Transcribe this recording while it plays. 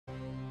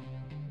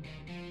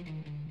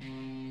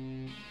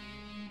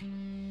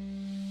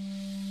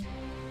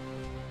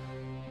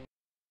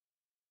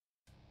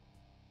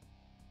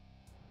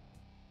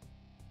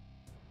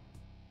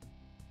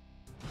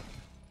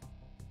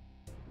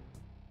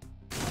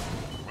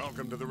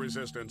Welcome to the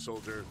Resistance,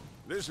 soldier.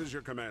 This is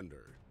your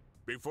commander.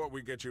 Before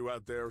we get you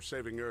out there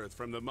saving Earth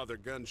from the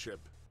Mothergunship,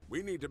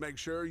 we need to make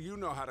sure you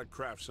know how to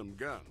craft some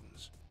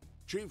guns.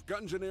 Chief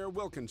Gungineer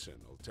Wilkinson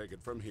will take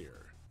it from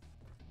here.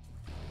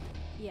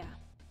 Yeah.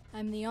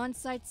 I'm the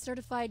on-site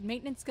certified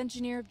maintenance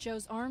gungineer of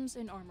Joe's Arms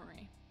and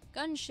Armory.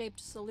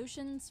 Gun-shaped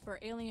solutions for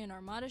alien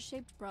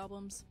armada-shaped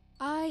problems.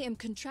 I am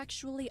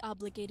contractually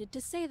obligated to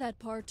say that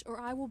part,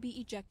 or I will be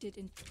ejected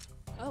in...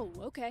 Oh,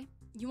 okay.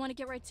 You want to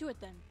get right to it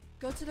then.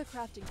 Go to the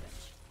crafting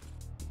bench.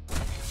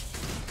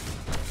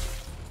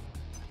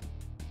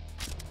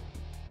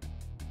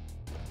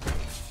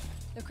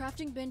 The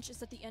crafting bench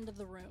is at the end of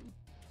the room.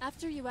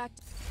 After you act...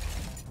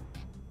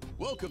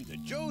 Welcome to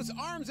Joe's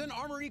Arms and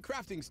Armory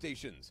crafting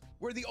stations,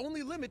 where the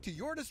only limit to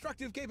your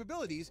destructive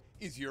capabilities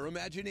is your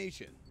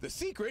imagination. The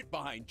secret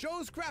behind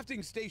Joe's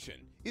crafting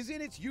station is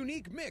in its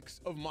unique mix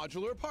of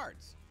modular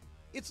parts.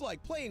 It's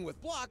like playing with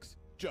blocks,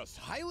 just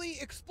highly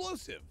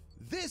explosive.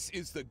 This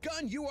is the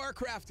gun you are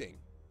crafting.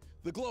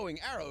 The glowing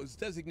arrows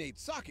designate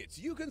sockets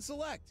you can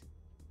select.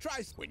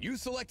 When you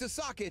select a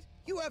socket,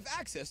 you have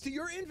access to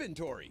your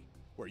inventory,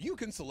 where you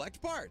can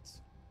select parts.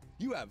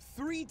 You have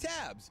 3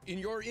 tabs in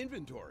your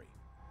inventory.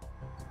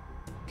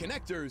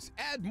 Connectors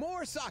add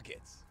more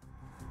sockets.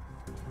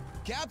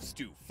 Caps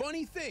do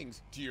funny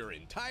things to your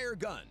entire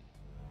gun.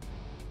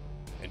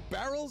 And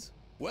barrels?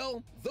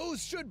 Well,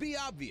 those should be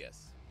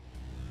obvious.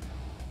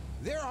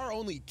 There are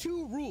only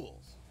 2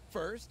 rules.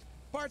 First,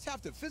 parts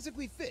have to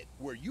physically fit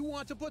where you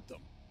want to put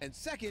them. And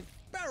second,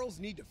 barrels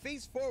need to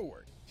face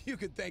forward. You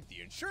could thank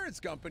the insurance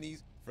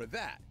companies for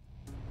that.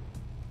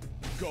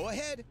 Go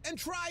ahead and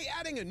try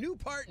adding a new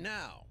part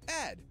now.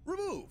 Add,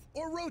 remove,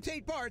 or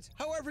rotate parts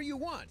however you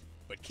want,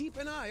 but keep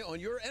an eye on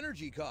your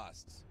energy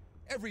costs.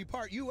 Every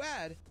part you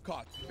add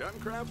costs. Gun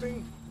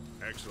crafting?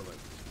 Excellent.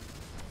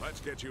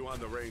 Let's get you on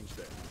the range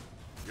then.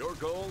 Your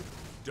goal?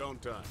 Don't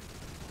die.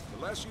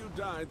 The less you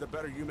die, the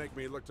better you make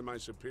me look to my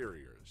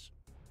superiors.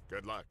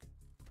 Good luck.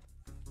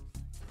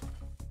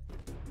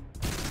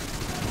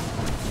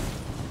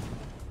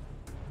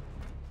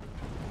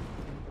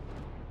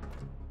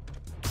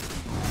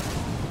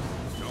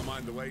 Don't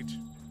mind the wait.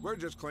 We're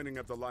just cleaning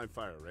up the live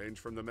fire range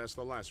from the mess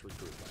the last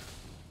recruit left.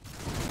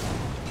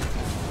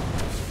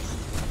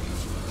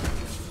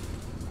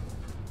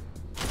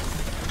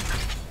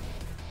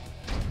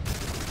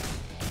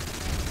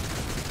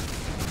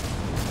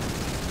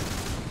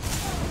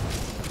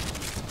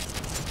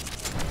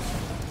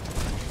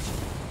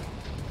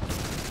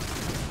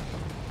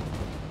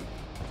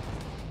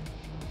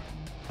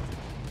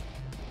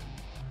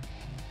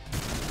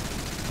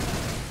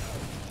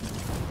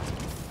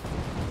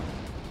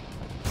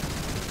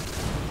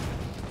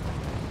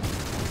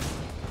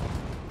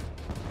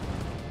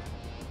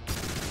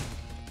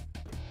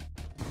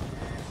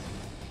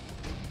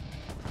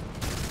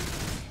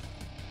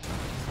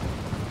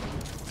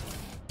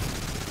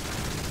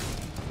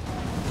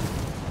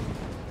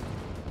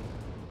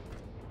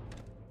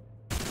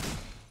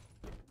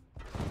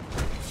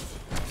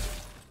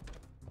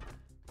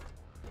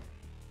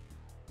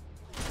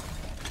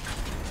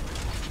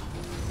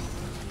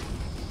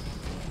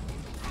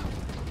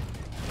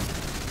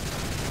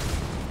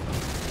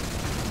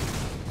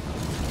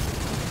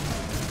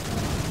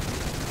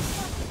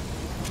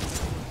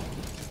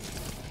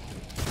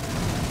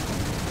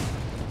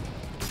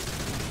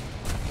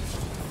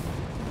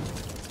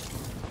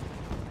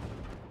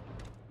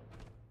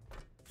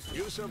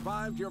 You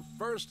survived your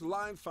first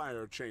live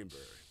fire chamber.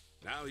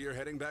 Now you're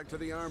heading back to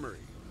the armory.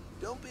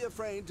 Don't be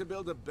afraid to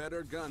build a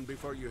better gun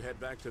before you head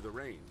back to the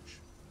range.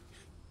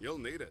 You'll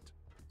need it.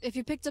 If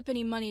you picked up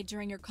any money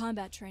during your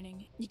combat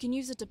training, you can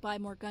use it to buy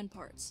more gun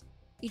parts.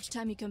 Each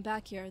time you come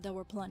back here, they'll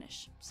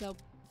replenish, so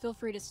feel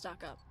free to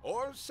stock up.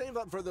 Or save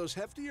up for those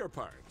heftier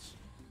parts.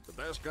 The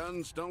best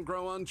guns don't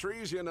grow on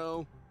trees, you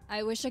know.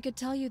 I wish I could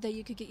tell you that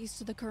you could get used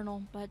to the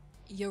Colonel, but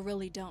you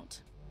really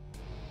don't.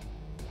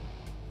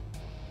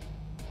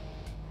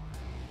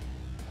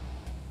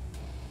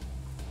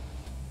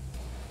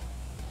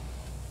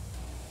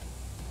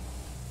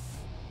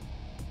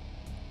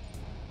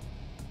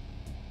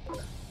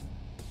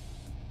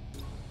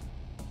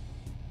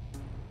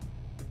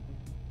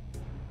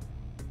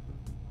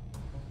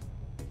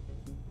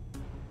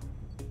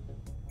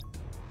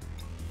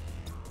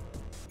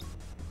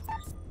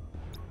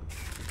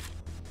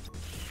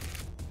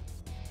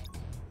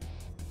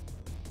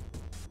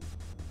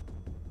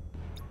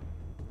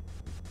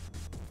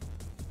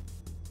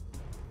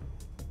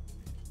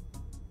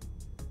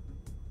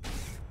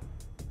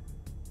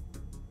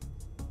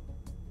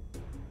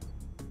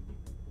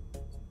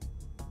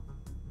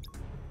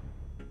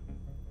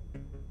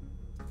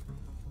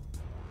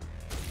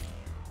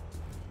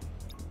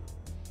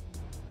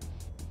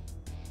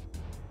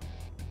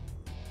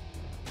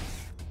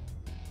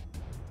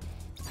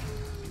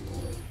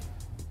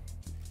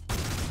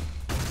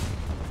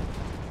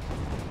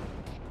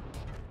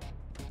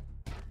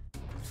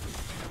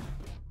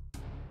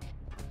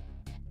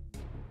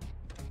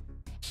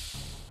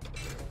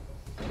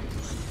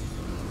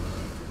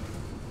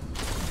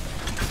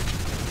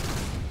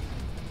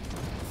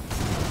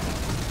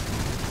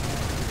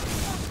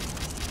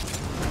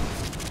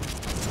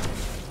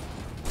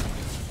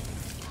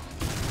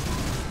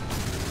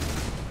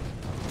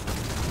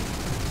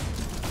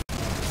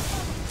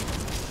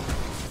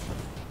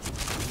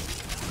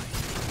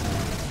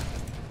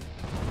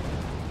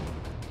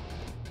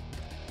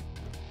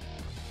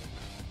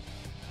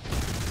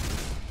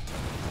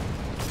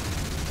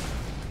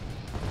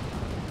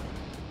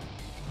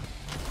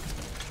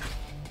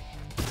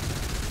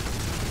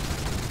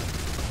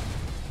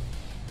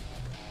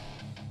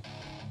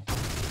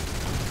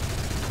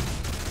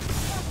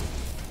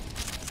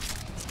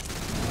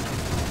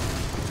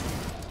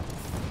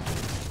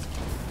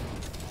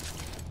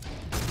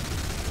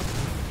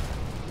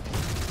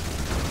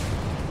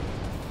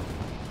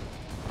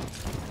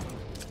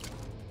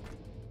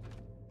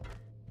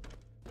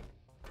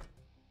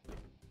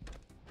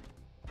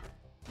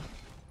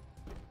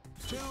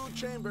 2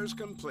 chambers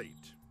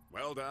complete.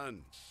 Well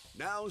done.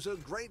 Now's a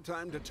great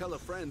time to tell a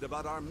friend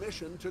about our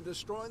mission to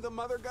destroy the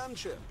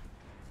Mothergunship.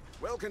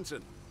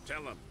 Wilkinson,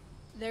 tell him.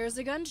 There's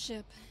a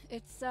gunship.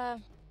 It's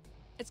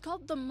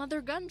called the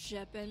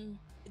Mothergunship, and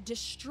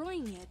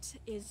destroying it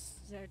is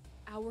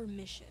our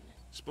mission.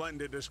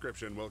 Splendid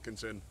description,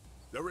 Wilkinson.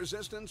 The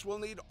Resistance will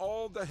need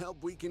all the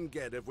help we can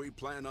get if we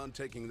plan on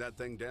taking that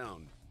thing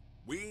down.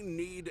 We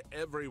need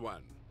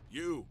everyone.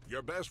 You,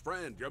 your best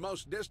friend, your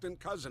most distant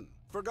cousin,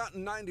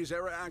 forgotten 90s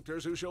era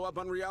actors who show up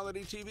on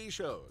reality TV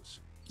shows.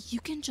 You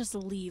can just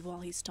leave while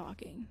he's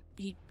talking.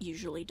 He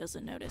usually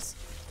doesn't notice.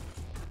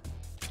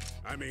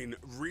 I mean,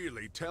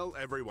 really tell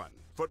everyone.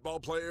 Football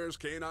players,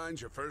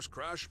 canines, your first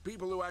crush,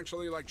 people who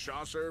actually like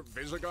Chaucer,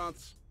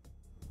 Visigoths.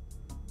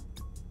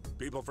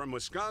 People from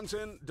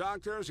Wisconsin,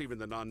 doctors, even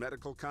the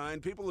non-medical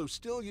kind, people who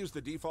still use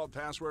the default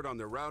password on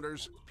their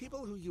routers,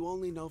 people who you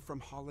only know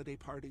from holiday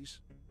parties.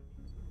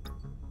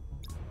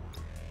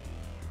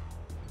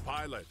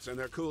 Pilots in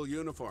their cool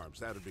uniforms,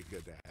 that'd be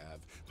good to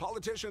have.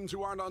 Politicians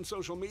who aren't on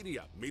social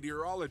media,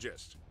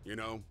 meteorologists, you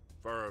know,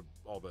 for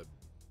all the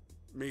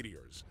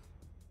meteors.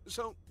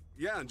 So,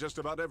 yeah, just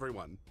about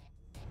everyone.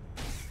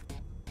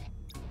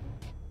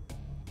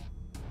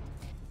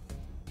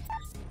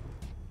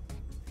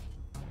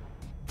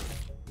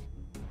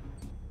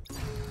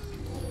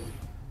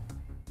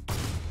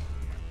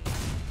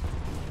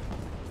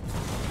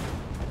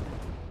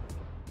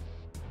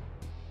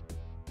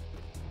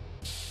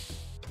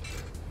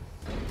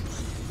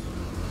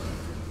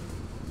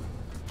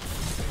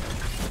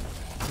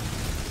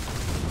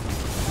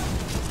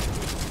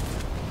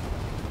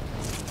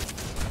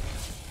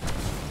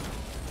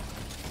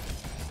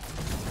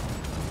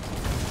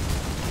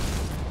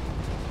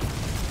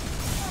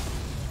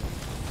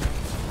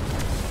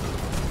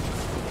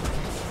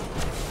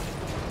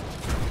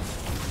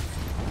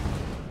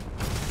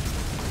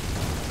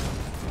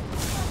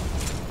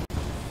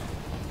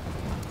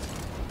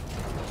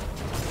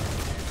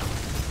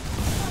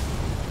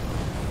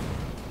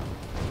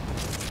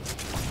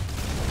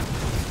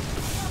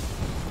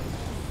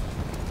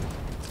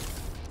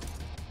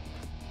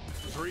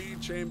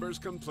 Chambers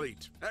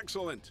complete.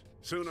 Excellent.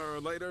 Sooner or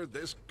later,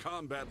 this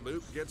combat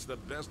loop gets the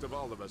best of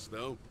all of us,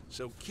 though,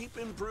 so keep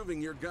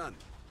improving your gun.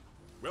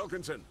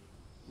 Wilkinson,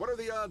 what are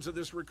the odds of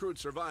this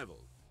recruit's survival?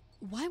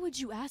 Why would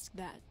you ask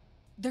that?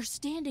 They're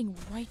standing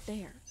right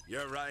there.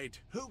 You're right.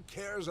 Who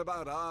cares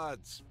about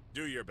odds?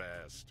 Do your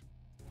best.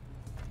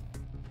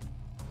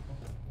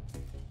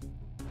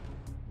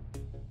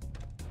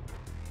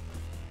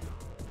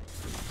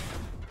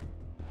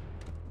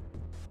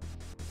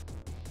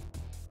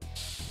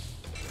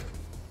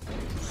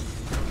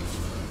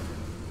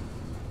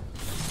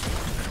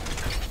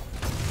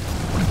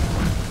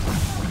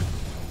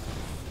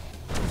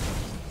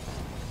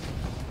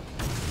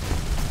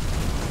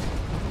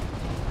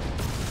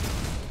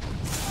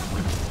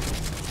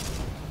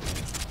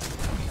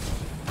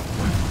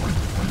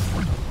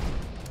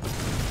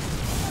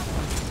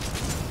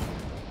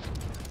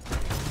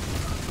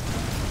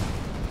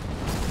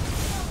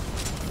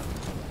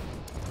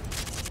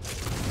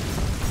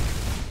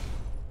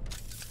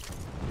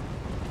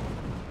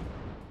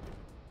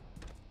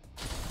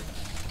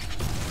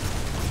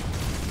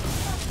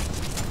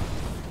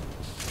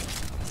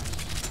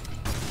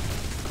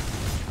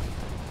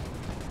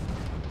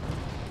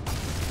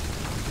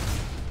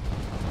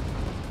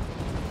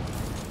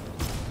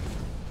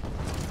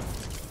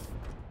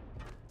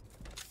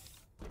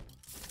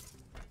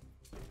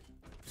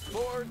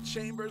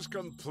 Chambers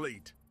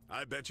complete.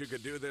 I bet you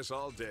could do this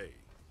all day.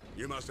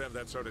 You must have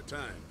that sort of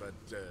time, but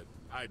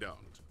I don't.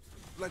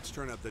 Let's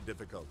turn up the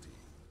difficulty.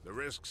 The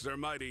risks are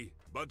mighty,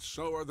 but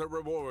so are the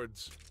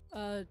rewards.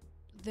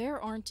 There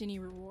aren't any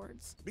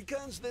rewards.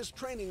 Because this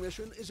training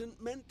mission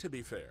isn't meant to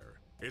be fair.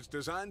 It's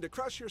designed to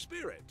crush your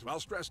spirit while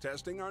stress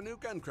testing our new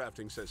gun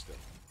crafting system.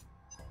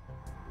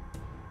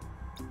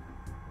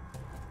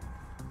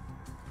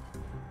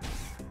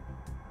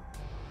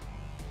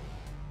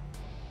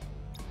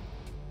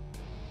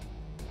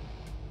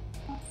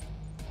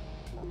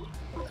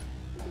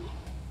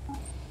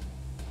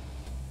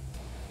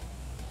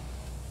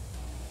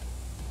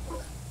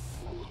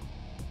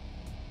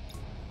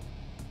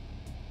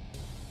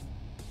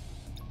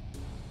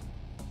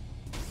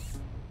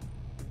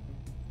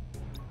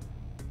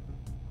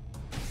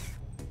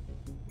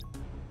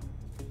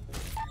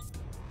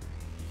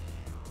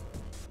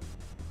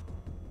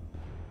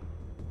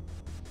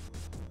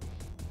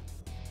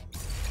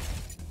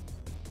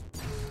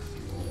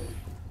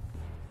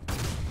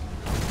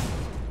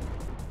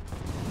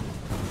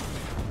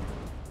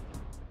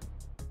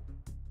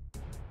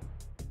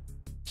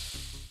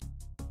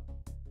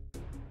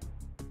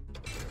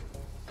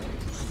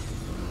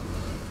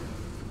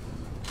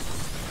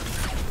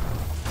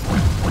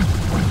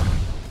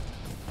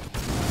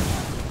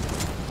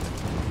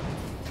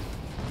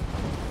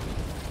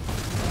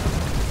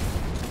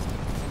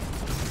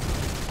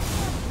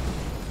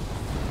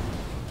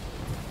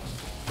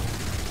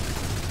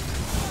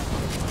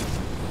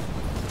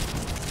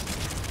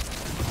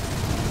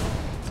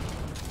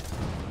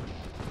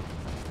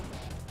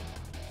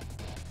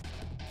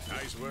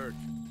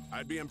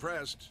 I'd be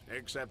impressed,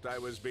 except I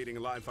was beating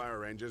live fire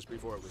ranges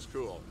before it was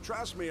cool.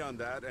 Trust me on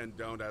that, and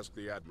don't ask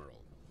the Admiral.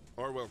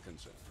 Or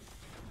Wilkinson.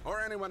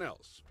 Or anyone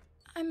else.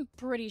 I'm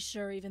pretty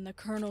sure even the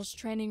Colonel's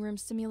training room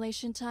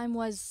simulation time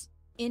was,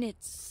 in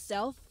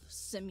itself,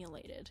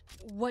 simulated.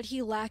 What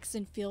he lacks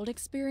in field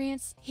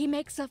experience, he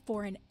makes up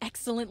for in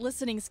excellent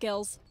listening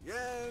skills.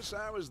 Yes,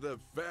 I was the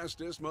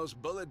fastest,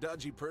 most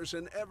bullet-dodgy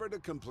person ever to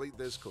complete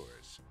this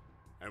course.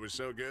 I was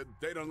so good,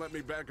 they don't let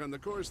me back on the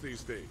course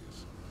these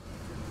days.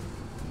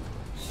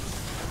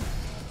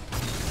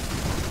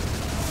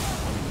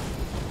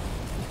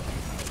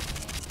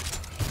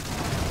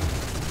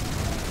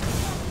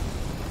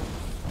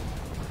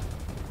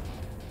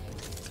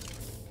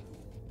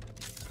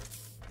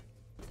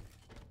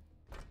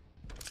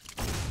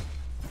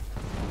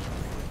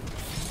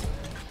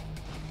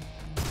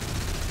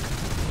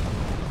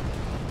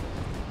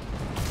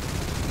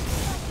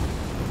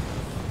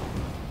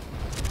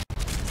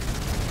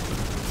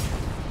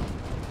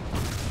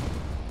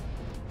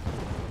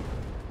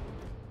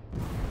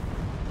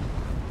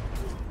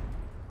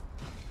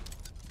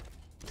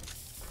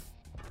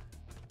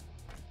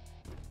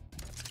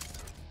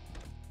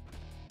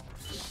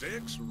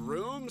 Six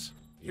rooms?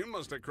 You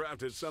must have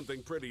crafted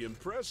something pretty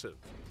impressive.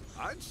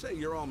 I'd say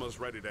you're almost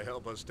ready to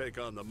help us take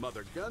on the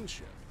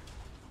Mothergunship.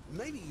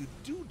 Maybe you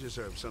do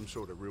deserve some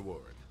sort of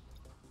reward.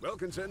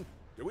 Wilkinson,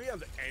 do we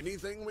have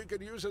anything we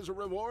could use as a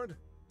reward?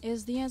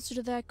 Is the answer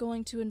to that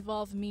going to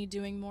involve me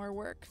doing more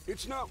work?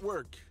 It's not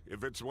work,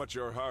 if it's what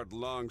your heart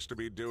longs to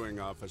be doing,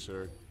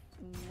 officer.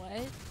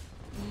 What?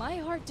 My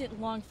heart didn't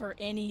long for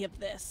any of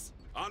this.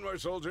 Onward,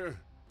 soldier.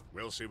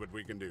 We'll see what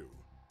we can do.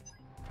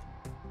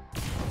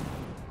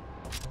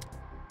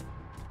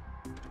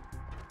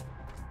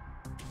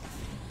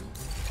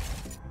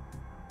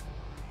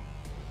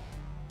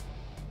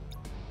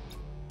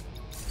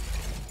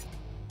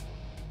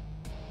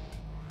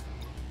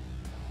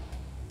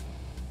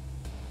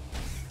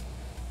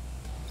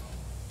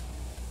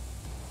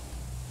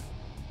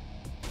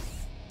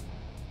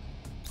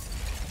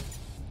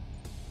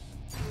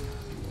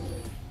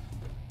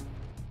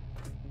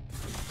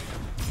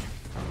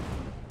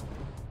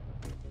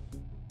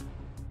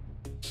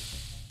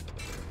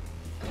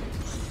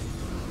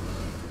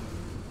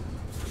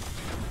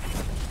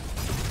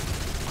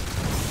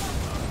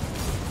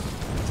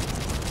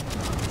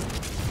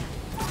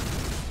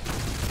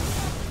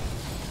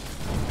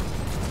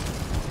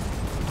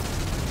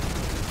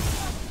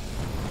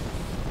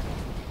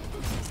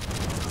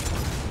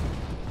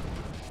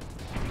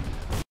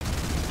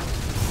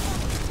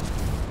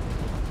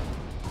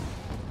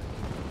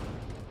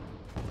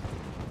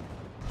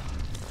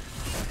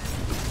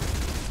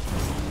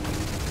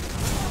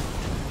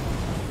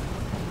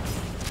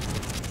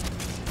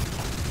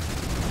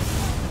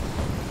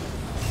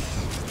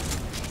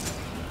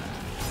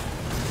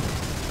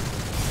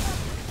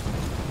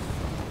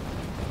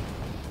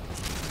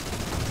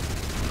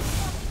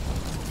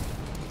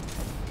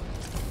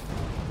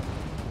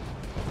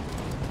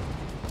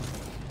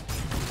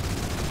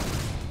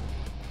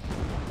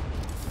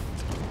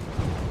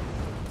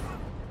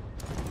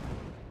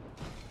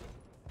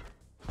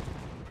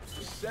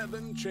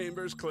 Seven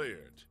chambers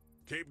cleared.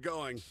 Keep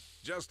going.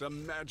 Just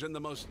imagine the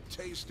most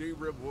tasty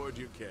reward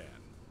you can.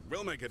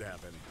 We'll make it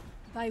happen.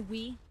 By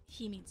we,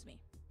 he means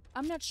me.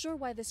 I'm not sure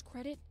why this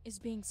credit is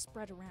being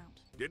spread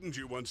around. Didn't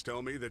you once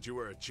tell me that you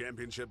were a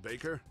championship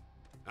baker?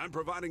 I'm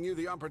providing you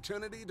the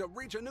opportunity to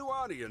reach a new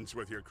audience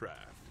with your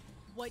craft.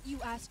 What you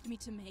asked me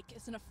to make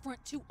is an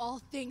affront to all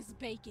things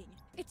baking.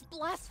 It's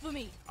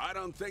blasphemy! I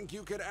don't think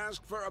you could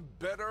ask for a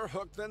better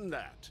hook than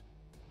that.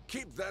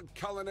 Keep that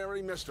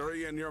culinary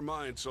mystery in your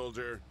mind,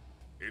 soldier.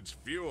 It's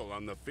fuel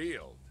on the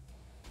field.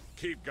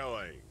 Keep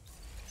going.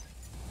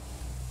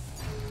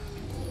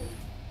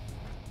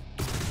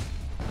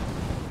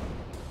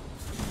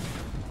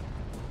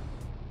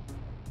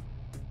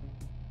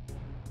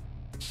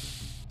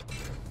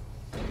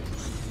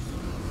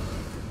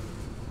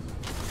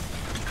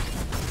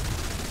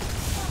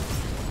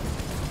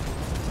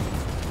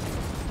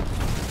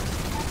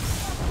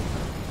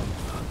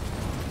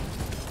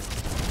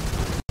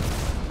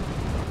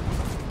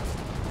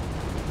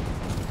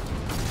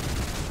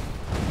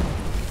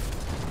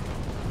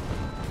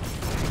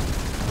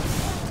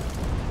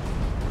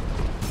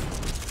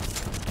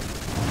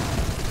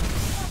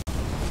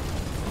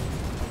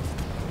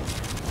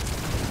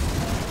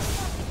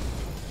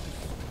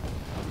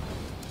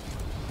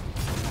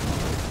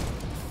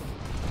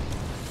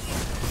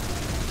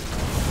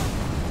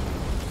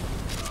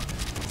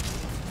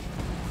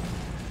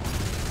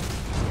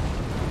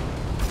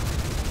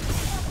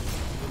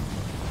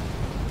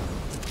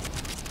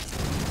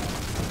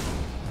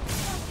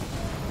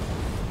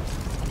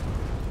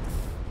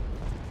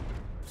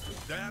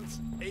 That's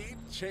 8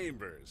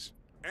 chambers.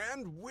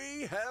 And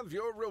we have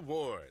your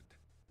reward.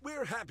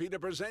 We're happy to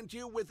present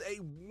you with a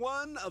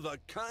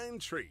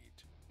one-of-a-kind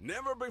treat.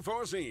 Never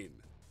before seen.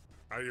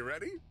 Are you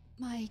ready?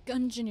 My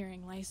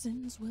gungineering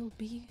license will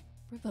be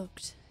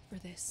revoked for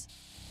this.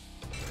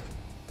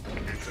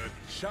 It's a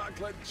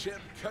chocolate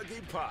chip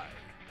cookie pie.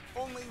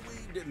 Only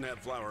we didn't have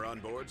flour on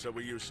board, so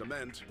we used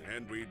cement,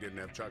 and we didn't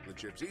have chocolate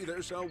chips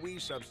either, so we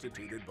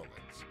substituted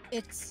bullets.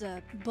 It's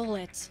a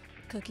bullet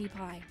cookie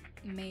pie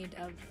made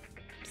of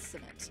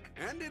cement.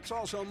 And it's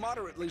also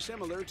moderately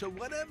similar to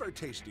whatever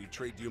tasty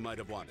treat you might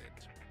have wanted.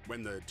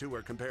 When the two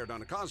are compared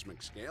on a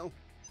cosmic scale,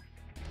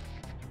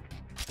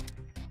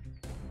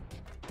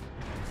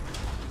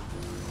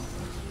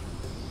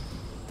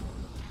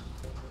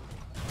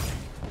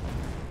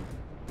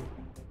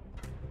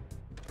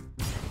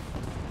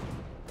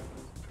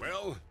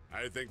 well,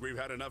 I think we've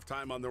had enough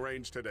time on the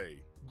range today.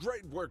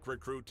 Great work,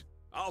 recruit.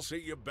 I'll see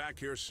you back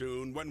here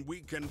soon when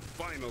we can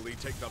finally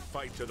take the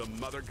fight to the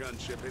Mother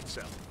Gunship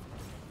itself.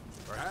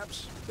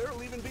 Perhaps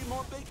there'll even be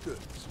more baked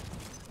goods.